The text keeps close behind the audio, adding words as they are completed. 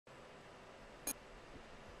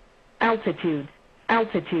Altitude.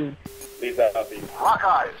 Altitude. Leave that up. Lock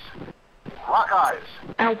eyes. Lock eyes.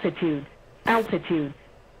 Altitude. Altitude.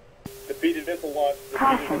 Defeated missile launch.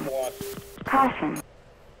 Defeated missile launch. Caution.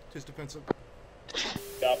 Just defensive.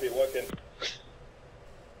 Copy, looking.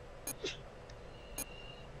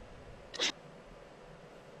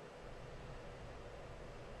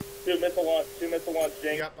 Two missile launch,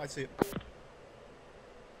 Jing. Yep, I see it.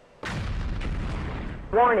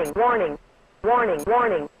 Warning, warning. Warning,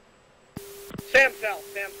 warning. Sam South,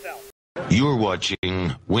 Sam South. You're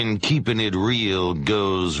watching When Keeping It Real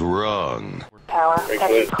Goes Wrong. Tower,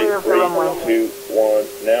 taxi clear of the runway. 3, 2,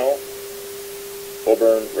 1, now. Full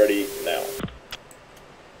burn, ready, now.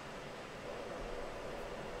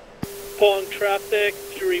 Pulling traffic,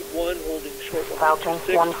 Fury 1 holding short. Falcon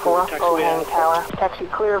 1-4, Ohang Tower, taxi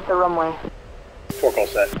clear of the runway. 4 call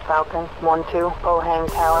set. Falcon 1-2, Ohang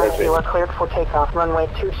Tower, Rotate. you are cleared for takeoff, runway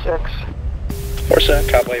 26. 4 set,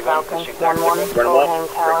 cowboy 1, Falcon pushing 1-1, Ohang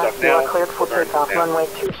Tower, you are cleared for takeoff, runway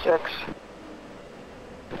 26.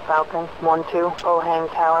 Falcon 1-2, Ohang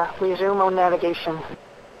Tower, resume on navigation.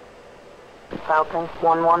 Falcon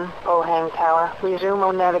 1-1, Ohang Tower, resume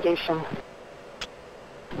on navigation.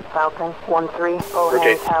 Falcon 1-3, Ohang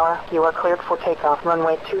Rotate. Tower, you are cleared for takeoff,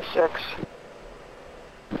 runway 26.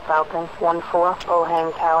 Falcon 1-4,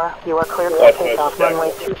 Ohang Tower, you are cleared for takeoff,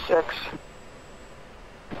 runway 26.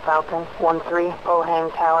 Falcon 1-3, Ohang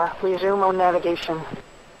Tower, resume on navigation.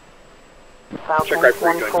 Falcon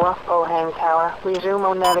 1-4, Ohang Tower, resume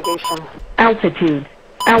on navigation. Altitude.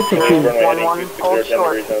 Altitude. 1-1, hold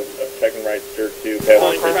short. Checking right, stir 2,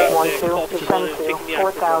 Falcon pass. 1-2, descend to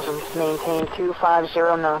 4,000, maintain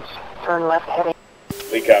 250 knots, turn left heading.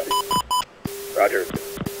 Lead copy. Roger.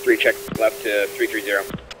 3 check left to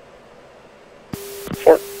 330.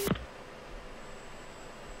 4.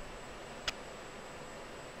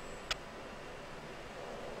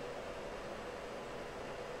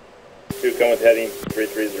 Two coming with heading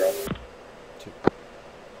 330. Two.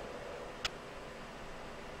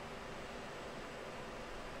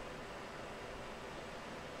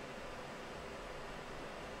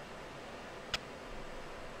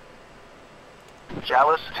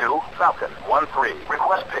 Chalice 2, Falcon 1-3,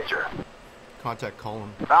 request picture. Contact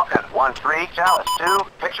column. Falcon 1-3, Chalice 2,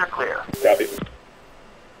 picture clear. Copy.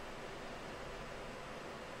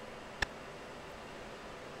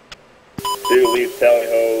 Two leaves tally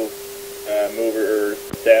ho, mover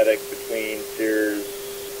static between steers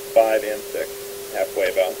 5 and 6,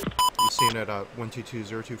 halfway about. You seen it at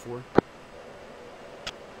 122024?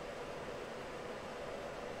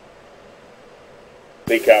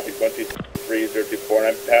 Lead copies 123024, and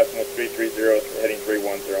I'm passing with 330, heading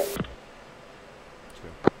 310.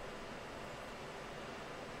 Two.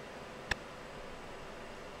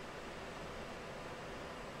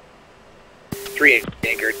 3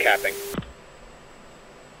 anchored capping.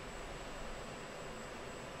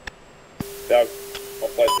 All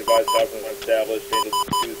flights advised, Falcon 1 established, changes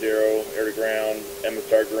 20, air to ground,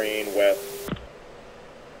 MSR green, west.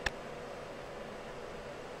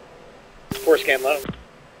 4 scan low.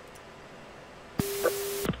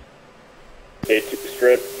 Okay,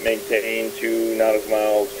 strip, maintain 2 nautical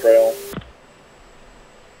miles trail.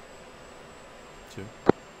 Two.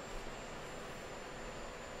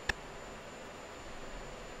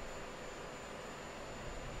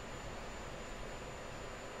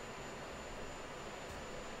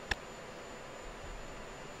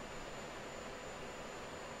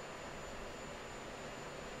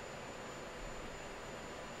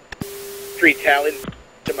 Three tallied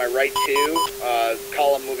to my right 2,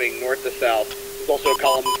 column moving north to south. There's also a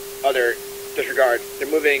column, other, disregard. They're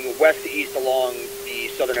moving west to east along the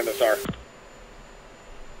southern MSR.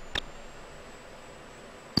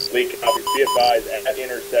 Lead copy, be advised, at the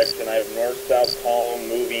intersection, I have north-south column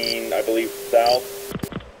moving, I believe, south.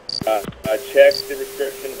 Check the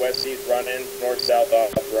restriction, west-east run-in, north-south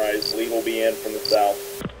authorized. Lead will be in from the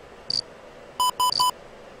south.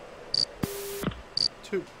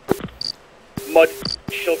 Two. Mud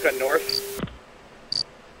Shilka north.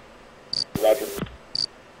 Roger.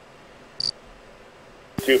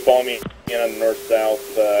 2, follow me in on the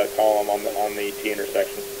north-south column on the T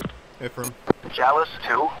intersection. Ephraim. Chalice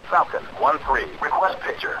 2, Falcon 1-3, request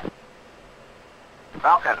picture.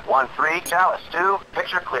 Falcon 1-3, Chalice 2,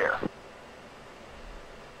 picture clear.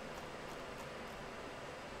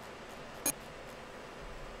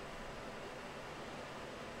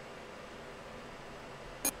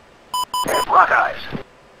 Rock eyes.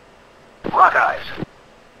 Rock eyes.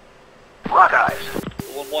 Rock eyes.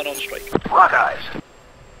 1-1 on strike. Rock eyes.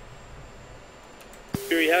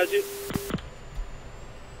 Fury has you.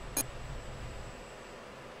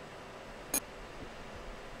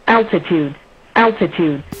 Altitude.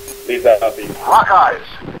 Altitude. Lead copy. Lock eyes.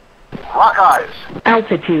 Lock eyes.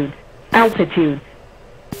 Altitude. Altitude.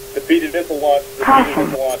 Defeated missile launch. Defeated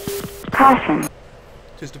missile launch. Caution.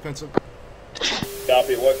 Tis defensive.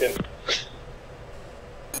 Copy, looking.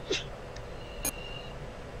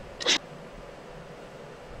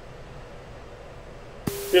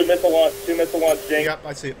 Two missile launch, Jake. Yep,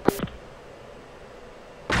 I see it.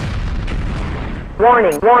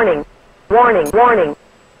 Warning, warning, warning, warning.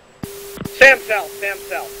 Sam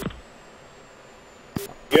south.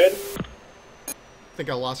 Good? Think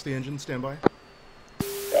I lost the engine. Stand by.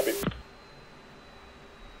 Copy.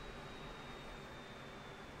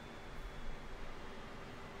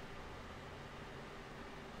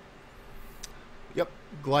 Yep,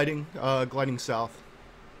 gliding south.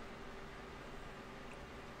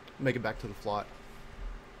 Make it back to the flot.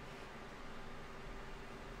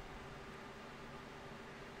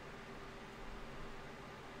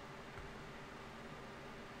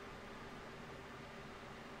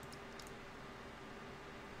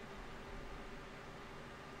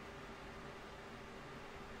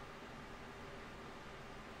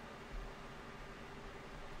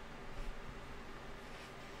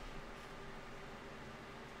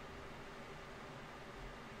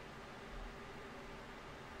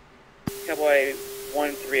 Cowboy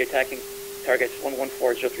 1-3 attacking targets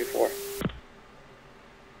 114034.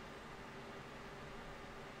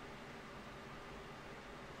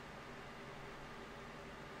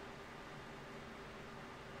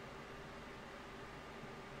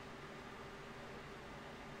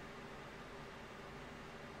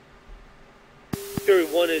 Fury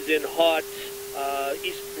 1 is in hot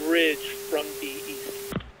East Bridge from the east.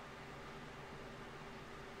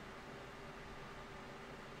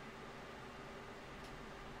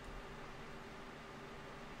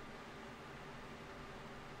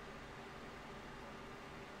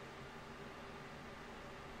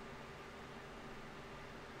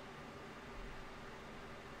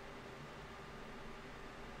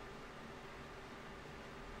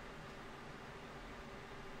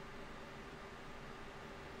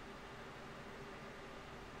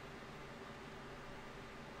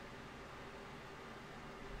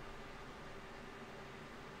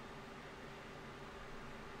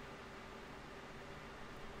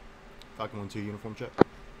 Falcon 1-2 uniform check.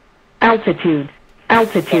 Altitude.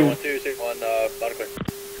 Altitude. 1-2-6-1, not clear.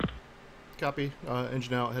 Copy.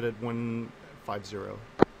 Engine out, headed 150.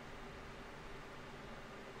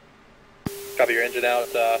 Copy your engine out,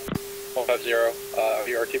 150, your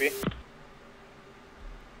RTB.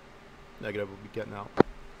 Negative, we'll be getting out.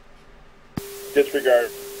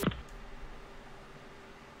 Disregard.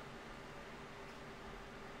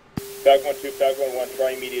 Falcon 1-2, Falcon 1-1,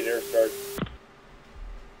 try immediate air start.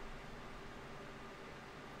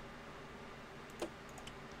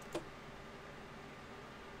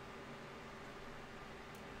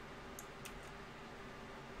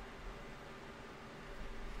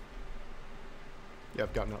 Yeah,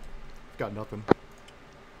 I've got nothing.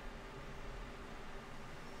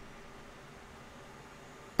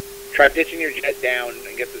 Try pitching your jet down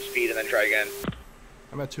and get some speed and then try again.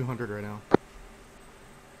 I'm at 200 right now.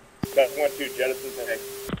 Falcon 1-2, jettison tank.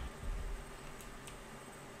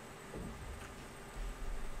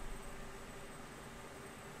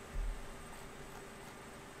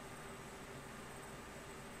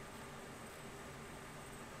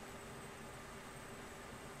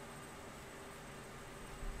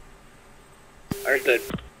 Understood.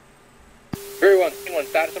 Fury 1,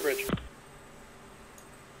 status on bridge.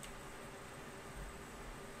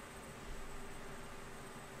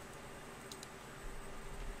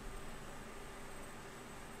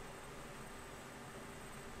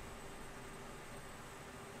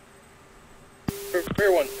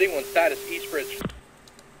 Fury 1, Sting 1, status, East Bridge.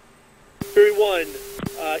 Fury 1,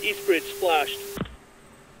 East Bridge splashed.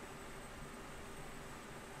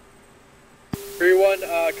 Fury 1,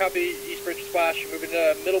 copy East Bridge splash. Moving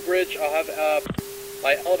to Middle Bridge. I'll have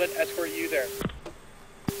my Element escort you there.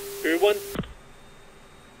 Fury 1.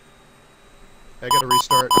 I gotta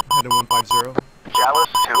restart, headed 150. Chalice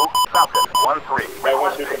 2, Falcon 1-3. Falcon 1-2,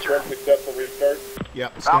 Request picture. confirm successful restart. Yeah,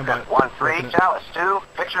 stand by. Falcon 1-3, Chalice 2,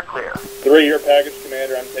 picture clear. 3, your package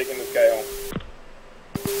commander, I'm taking this guy home.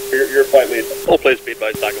 Your flight lead. Full play speed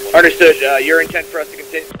by Falcon 1. Understood. Your intent for us to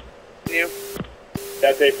continue?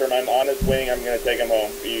 That's a firm. I'm on his wing. I'm going to take him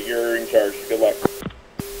home. You're in charge. Good luck.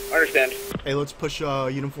 Understand. Hey, let's push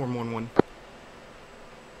uniform 1-1.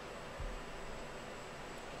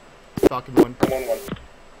 Falcon 1. 1-1.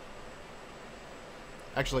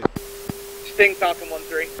 Actually, Sting Falcon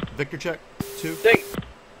 1-3. Victor check 2. Sting.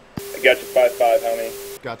 I got you 5-5. How many?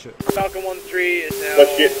 Gotcha. Falcon 1-3 is now...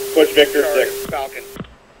 Push Victor 6. Falcon.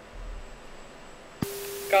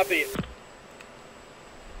 Copy.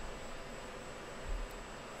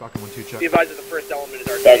 Falcon 1-2 check. Be advised that the first element is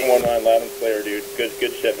RT. Falcon 1-9, loud and clear, dude.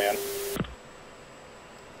 Good shit, man.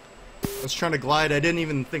 I was trying to glide. I didn't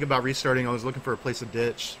even think about restarting. I was looking for a place to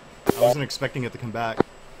ditch. I wasn't expecting it to come back.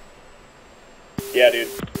 Yeah, dude.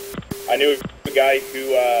 I knew a guy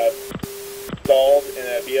who stalled in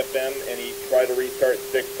a BFM, and he tried to restart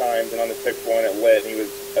 6 times, and on the 6th one it lit, and he was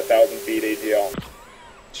 1,000 feet AGL.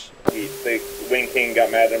 The Wing King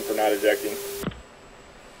got mad at him for not ejecting.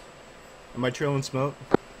 Am I trailing smoke?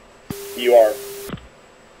 You are.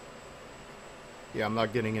 Yeah, I'm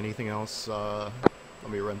not getting anything else. Let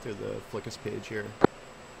me run through the Flickus page here.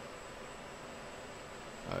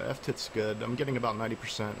 F-tit's good. I'm getting about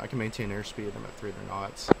 90%. I can maintain airspeed. I'm at 300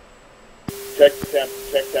 knots. Check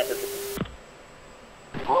temperature.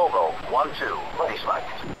 Logo 1-2, ready select.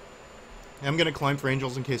 I'm gonna climb for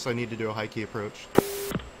angels in case I need to do a high key approach.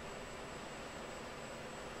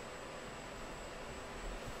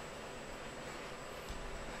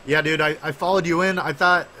 Yeah, dude, I followed you in. I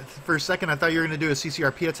thought, for a second, I thought you were going to do a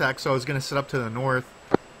CCRP attack, so I was going to sit up to the north.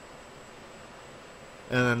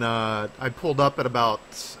 And I pulled up at about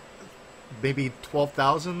maybe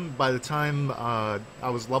 12,000 by the time I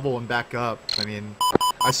was level and back up. I mean,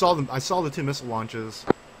 I saw the 2 missile launches.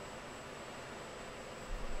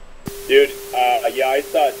 Dude, yeah, I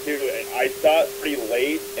saw it too. I saw it pretty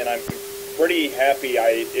late, and I'm pretty happy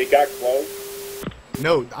it got close.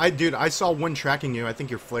 No, dude, I saw one tracking you. I think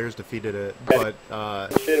your flares defeated it, but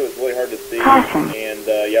shit, it was really hard to see. And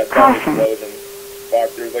yeah, I saw the explosion.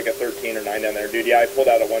 Fuck, there was like a 13 or 9 down there, dude. Yeah, I pulled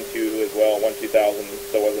out a 1-2 as well. 1-2000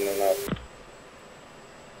 still wasn't enough.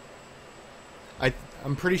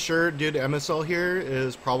 I'm pretty sure, dude. MSL here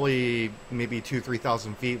is probably maybe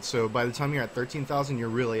 2,000-3,000 feet. So by the time you're at 13,000, you're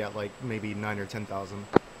really at like maybe 9,000 or 10,000.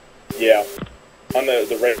 Yeah, on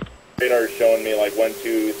the radar is showing me like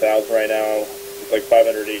 1-2,000 right now. Like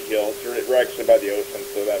 580 kills. We're actually by the ocean,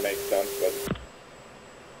 so that makes sense. But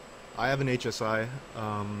I have an HSI.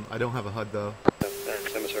 I don't have a HUD though.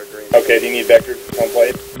 Okay, do you need vectors on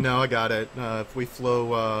plate? No, I got it. If we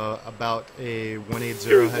flow about a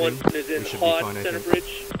 180 heading, we should be fine, I think.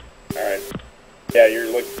 Bridge. All right. Yeah,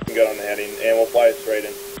 you're looking good on the heading, and we'll fly it straight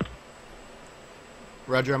in.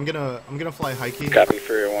 Roger. I'm gonna fly high key. Copy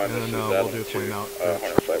for your one. And then we'll do a flame out.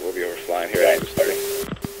 Hornet flight will be over flying here at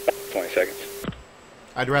 20 seconds.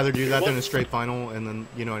 I'd rather do that than a straight final, and then,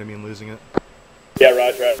 you know what I mean, losing it. Yeah,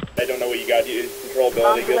 Roger. I don't know what you got. You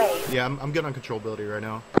controllability good? Yeah, I'm good on controllability right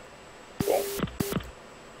now. Cool.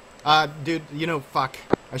 Dude, you know, fuck.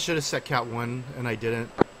 I should have set Cat 1, and I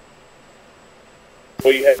didn't.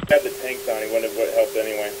 Well, you had the tanks on. It wouldn't have helped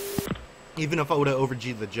anyway. Even if I would have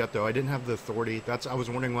over-G'd the jet, though, I didn't have the authority. I was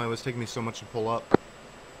wondering why it was taking me so much to pull up.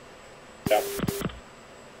 Yeah.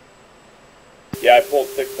 Yeah, I pulled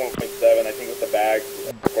 6.7, I think with the bags,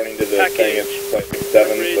 according to the thing, it's like 7,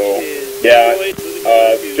 so, yeah,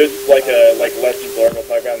 just like lessons learned we'll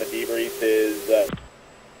talk about in the debrief is,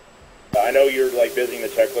 I know you're, like, visiting the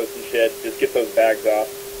checklist and shit, just get those bags off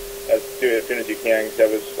as soon as you can, because that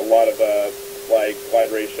was a lot of, like, glide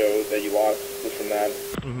ratio that you lost just from that.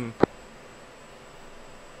 Mm-hmm.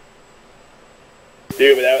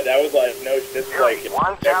 Dude, but that was like, no, this is like,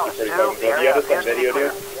 actually pretty fucking cool. Do you have this on video,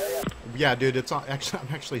 dude? Yeah, dude, it's on, I'm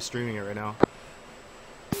actually streaming it right now.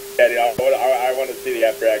 Yeah, dude, I want to see the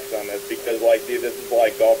after acts on this because, like, dude, this is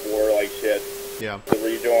like Gulf War, like, shit. Yeah. The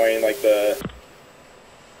rejoin, like, the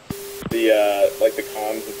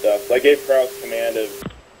comms and stuff. So I gave Kraus command of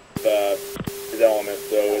his element,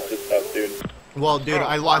 so it's just tough, dude. Well, dude,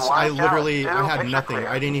 I had nothing.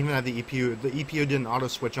 I didn't even have the EPU. The EPU didn't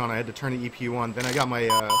auto-switch on. I had to turn the EPU on. Then I got my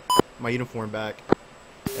my uniform back.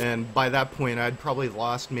 And by that point, I'd probably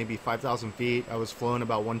lost maybe 5,000 feet. I was flowing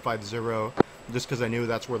about 150 just because I knew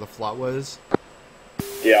that's where the flot was.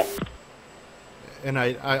 Yeah. And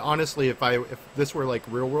I honestly, if this were like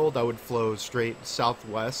real world, I would flow straight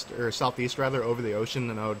southwest, or southeast rather, over the ocean,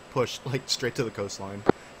 and I would push like straight to the coastline.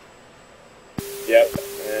 Yep,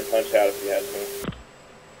 and punch out if you had to.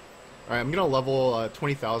 Alright, I'm gonna level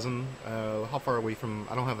 20,000. How far are we from...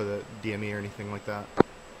 I don't have a DME or anything like that.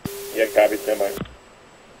 Yeah, copy, standby.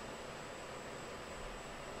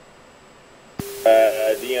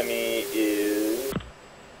 DME is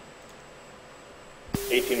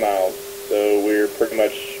 18 miles, so we're pretty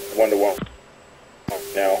much 1-to-1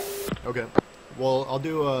 now. Okay. Well, I'll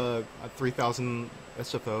do a 3,000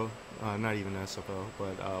 SFO. Not even SFO,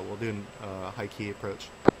 but we'll do a high key approach.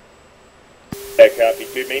 Yeah, copy.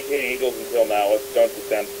 Dude, maintain Eagles until now. Don't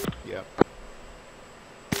descend. Yeah.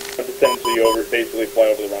 I'll just send it to you over, basically fly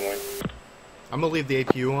over the runway. I'm gonna leave the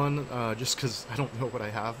APU on, just because I don't know what I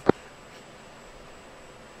have.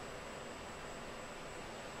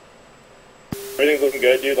 Everything's looking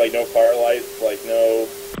good, dude. Like, no fire lights, like, no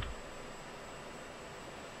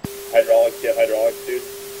hydraulics. Yeah, hydraulics,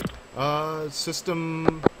 dude.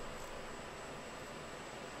 System...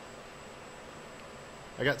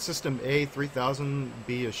 I got system A 3000,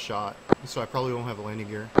 B is shot, so I probably won't have a landing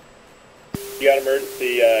gear. You got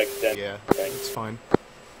emergency extend. Yeah, thing. it's fine.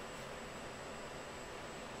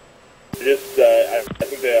 Just, I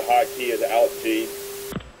think the hotkey is out G.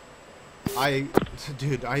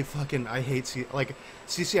 Dude, I hate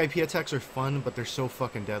CCIP attacks are fun, but they're so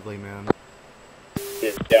fucking deadly, man.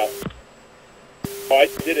 Yeah. Oh, I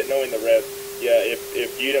did it knowing the risk. Yeah,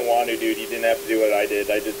 if you didn't want to, dude, you didn't have to do what I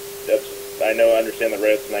did. I know, I understand the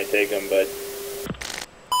risks, and I take them, but...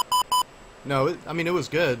 No, I mean, it was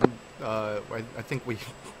good. I think we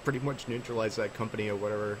pretty much neutralized that company or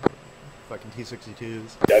whatever. Fucking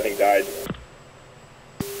T-62s. I think died.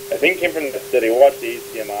 I think it came from the city. We'll watch the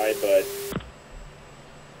ACMI, but...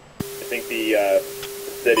 I think the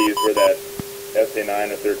cities where that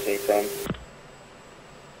SA-9 or 13 from.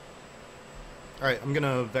 Alright, I'm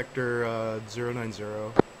gonna vector 090.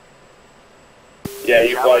 Yeah,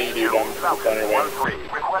 you fly, you do. I'm Falcon on your way.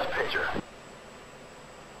 1-3, request picture.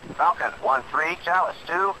 Falcon 1-3, Dallas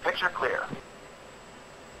 2, picture clear.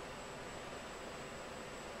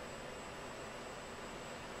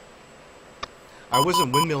 I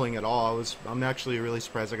wasn't windmilling at all. I'm actually really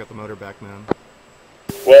surprised I got the motor back, man.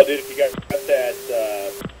 Well, dude, if you got that,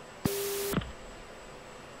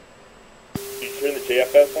 did you turn the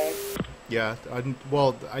JFS on? Yeah,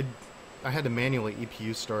 I had to manually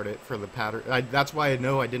EPU start it for the pattern. That's why I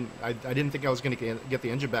know I didn't think I was going to get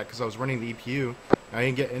the engine back because I was running the EPU. I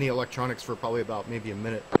didn't get any electronics for probably about maybe a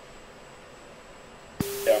minute.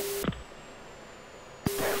 Yeah.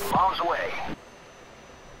 Bombs away.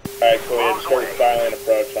 Alright, go ahead and start silent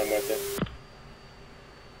approach. I'm with you.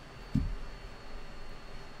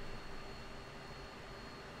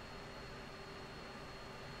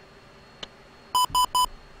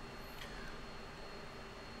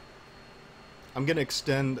 I'm gonna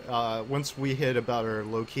extend once we hit about our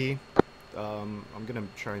low key. I'm gonna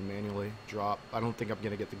try and manually drop. I don't think I'm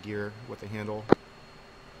gonna get the gear with the handle.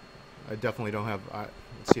 I definitely don't have.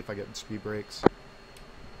 Let's see if I get speed brakes.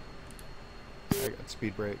 I got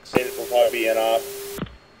speed brakes. This will probably be in off.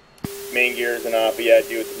 Main gear is in off, but yeah,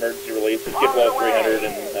 do its emergency release. Just get below 300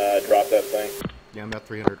 and drop that thing. Yeah, I'm at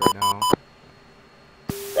 300 right now.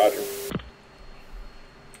 Roger.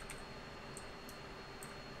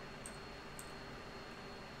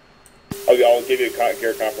 I'll give you a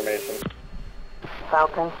gear confirmation.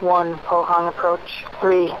 Falcon 1, Pohang approach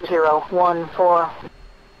 3014.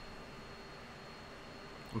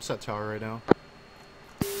 I'm set tower right now.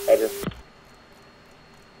 Roger.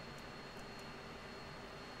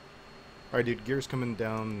 Alright, dude, gear's coming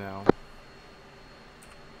down now.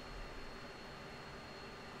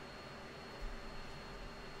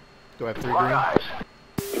 Do I have 3 green?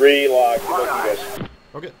 3 locked. Looking good.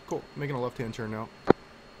 Okay, cool. Making a left-hand turn now.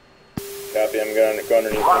 Copy. I'm going to go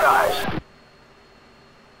underneath.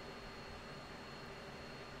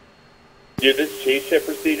 Dude, this chase ship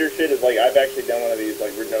procedure shit is like, I've actually done one of these,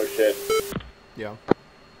 like, with no shit. Yeah.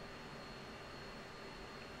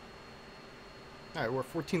 Alright, we're at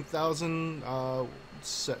 14,000,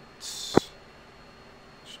 set.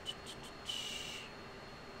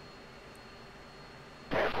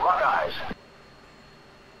 Lock eyes.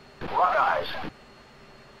 Lock eyes.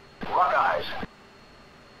 Lock eyes.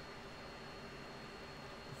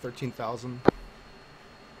 13,000.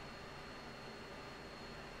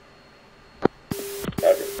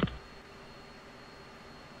 Roger.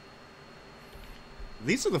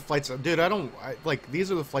 These are the flights, dude,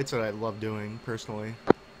 these are the flights that I love doing, personally.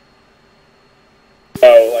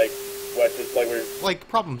 Oh, like, what, just like we're... Like,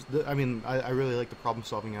 problems, I mean, I really like the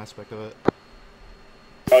problem-solving aspect of it.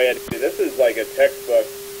 Oh yeah, dude, this is like a textbook.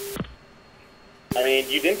 I mean,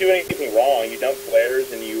 you didn't do anything wrong. You dumped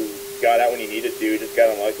flares and you got out when you needed to. Just got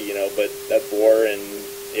unlucky, you know, but that's war, and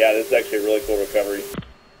yeah, this is actually a really cool recovery.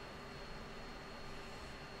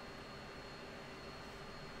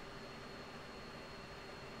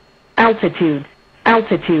 Altitude.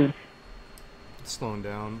 Altitude. It's slowing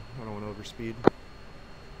down. I don't want to overspeed.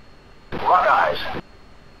 Lock eyes.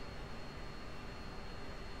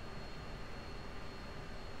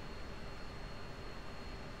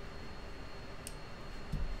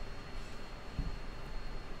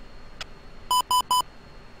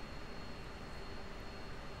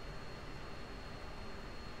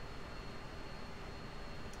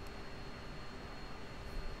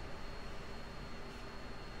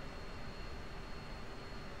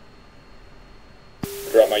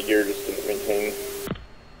 drop my gear just to maintain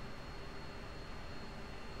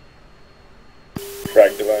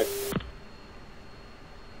track device.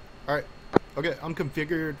 Alright. Okay, I'm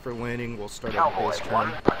configured for landing. We'll start at the base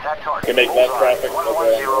turn. Can make less traffic.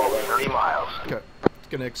 30 miles. Okay. It's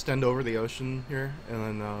gonna extend over the ocean here,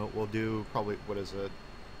 and then we'll do probably, what is it?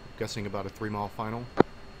 I'm guessing about a 3-mile final.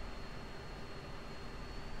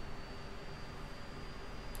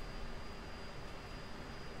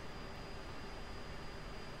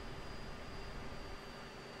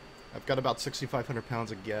 I've got about 6,500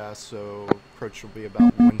 pounds of gas, so approach will be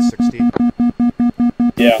about 160.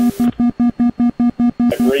 Yeah.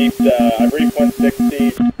 I briefed 160.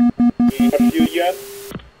 What fuel you got?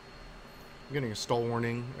 I'm getting a stall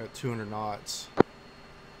warning at 200 knots.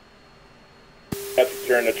 That's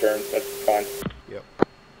turn to turn. That's fine. Yep.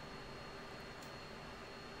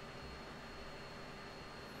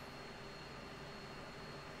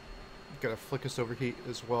 Got a flickus overheat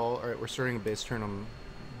as well. Alright, we're starting a base turn on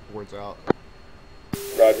boards out.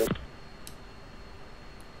 Roger.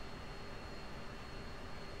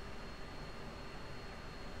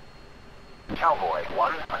 Cowboy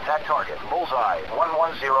 1, attack target, bullseye,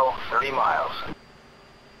 110, 30 miles.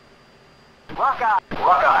 Rock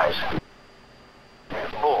eyes.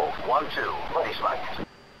 Bull 1-2, buddy spike.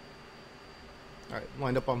 Alright,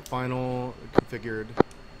 lined up on final, configured.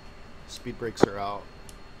 Speed brakes are out.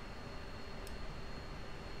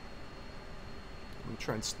 I'm gonna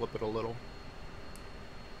try and slip it a little.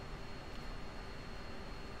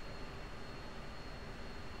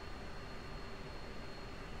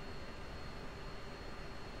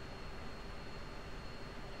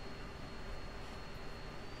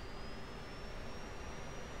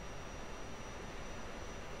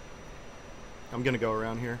 I'm gonna go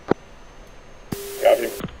around here. Copy.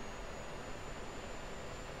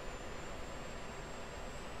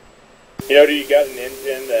 You know, do you got an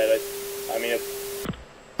engine that, I mean,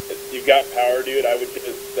 you've got power, dude. I would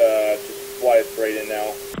just fly it straight in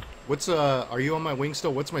now. What's, are you on my wing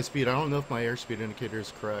still? What's my speed? I don't know if my airspeed indicator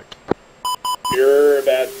is correct. You're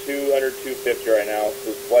about 200, 250 right now,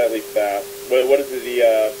 so slightly fast. What is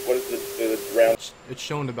the round? It's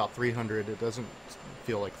showing about 300. It doesn't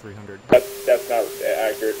feel like 300. That's not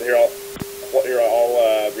accurate. Here, I'll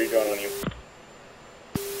rejoin on you.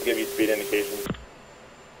 I'll give you speed indications.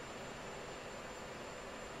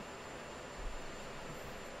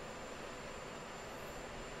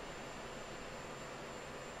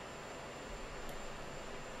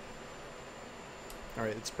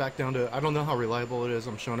 Alright, it's back down to, I don't know how reliable it is.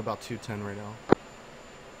 I'm showing about 210 right now.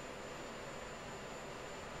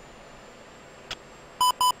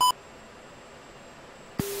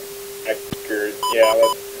 Accurate. Yeah,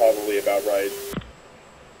 that's probably about right.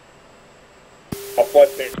 I'll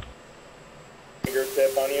flex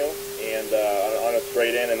fingertip on you and on a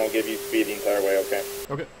straight in, and I'll give you speed the entire way. Okay.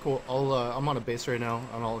 Okay, cool. I'm on a base right now,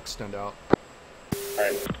 and I'll extend out. All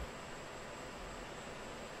right.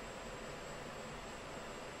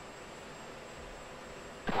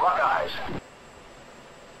 Rock eyes.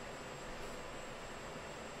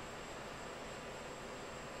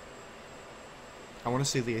 I want to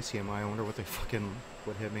see the ACMI. I wonder what they fucking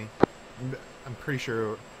would hit me. I'm pretty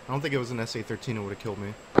sure. I don't think it was an SA-13 that would have killed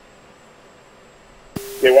me.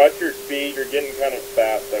 Okay, watch your speed. You're getting kind of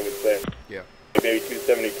fast, I would say. Yeah. Maybe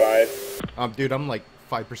 275. Dude, I'm like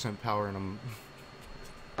 5% power, and I'm.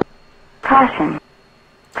 Caution.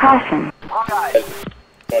 Caution. Rock eyes.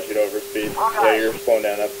 I want you to overspeed. Yeah, you're slowing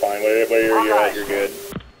down. That's fine. Where you're at, you're good.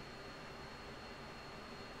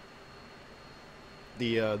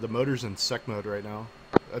 The motor's in sec mode right now.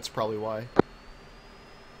 That's probably why.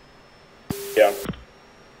 Yeah.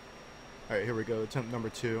 Alright, here we go. Attempt number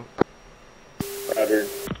 2. Roger.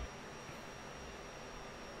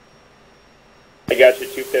 I got you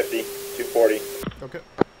 250, 240. Okay.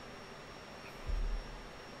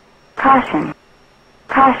 Caution.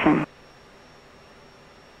 Caution.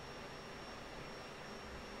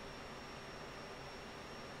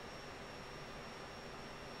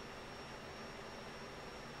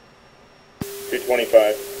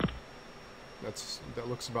 That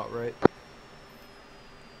looks about right.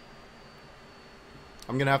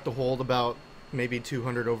 I'm gonna have to hold about maybe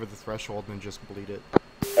 200 over the threshold and just bleed it.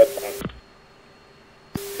 That's fine.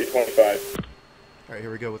 225. Alright,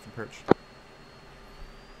 here we go with the perch.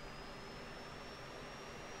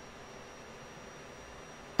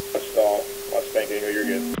 Watch stall. Watch spanking. You're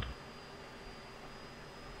good.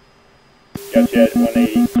 Got you at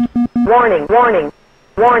 180. Warning, warning.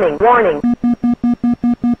 Warning, warning.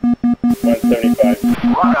 175.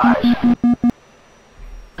 Rock eyes.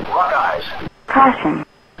 Rock eyes. Caution.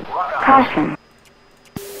 Rock eyes. Caution.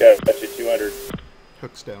 Yeah, got you 200.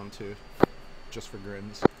 hooks down too, just for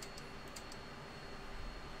grins.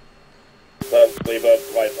 Leave up,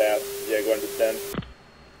 flight path. Yeah, go and descend.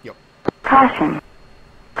 Yep. Caution.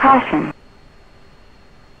 Caution.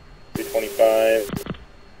 225.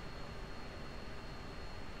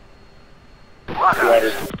 Lock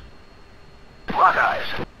 200. eyes. Lock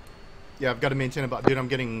eyes. Yeah, I've got to maintain about. Dude, I'm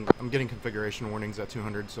getting configuration warnings at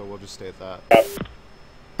 200, so we'll just stay at that.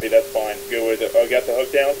 Hey, that's fine. Good with it. Oh, got the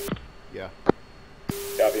hook down? Yeah.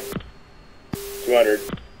 Copy. 200.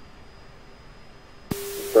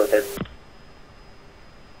 Perfect.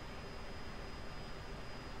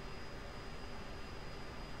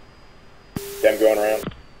 I'm going around.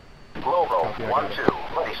 Logo, Okay,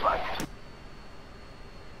 1-2, ready select.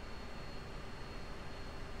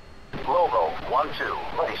 Logo,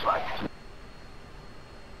 1-2, ready select.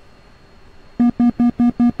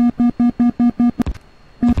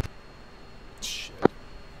 Shit.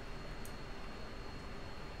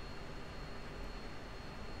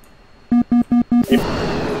 Keep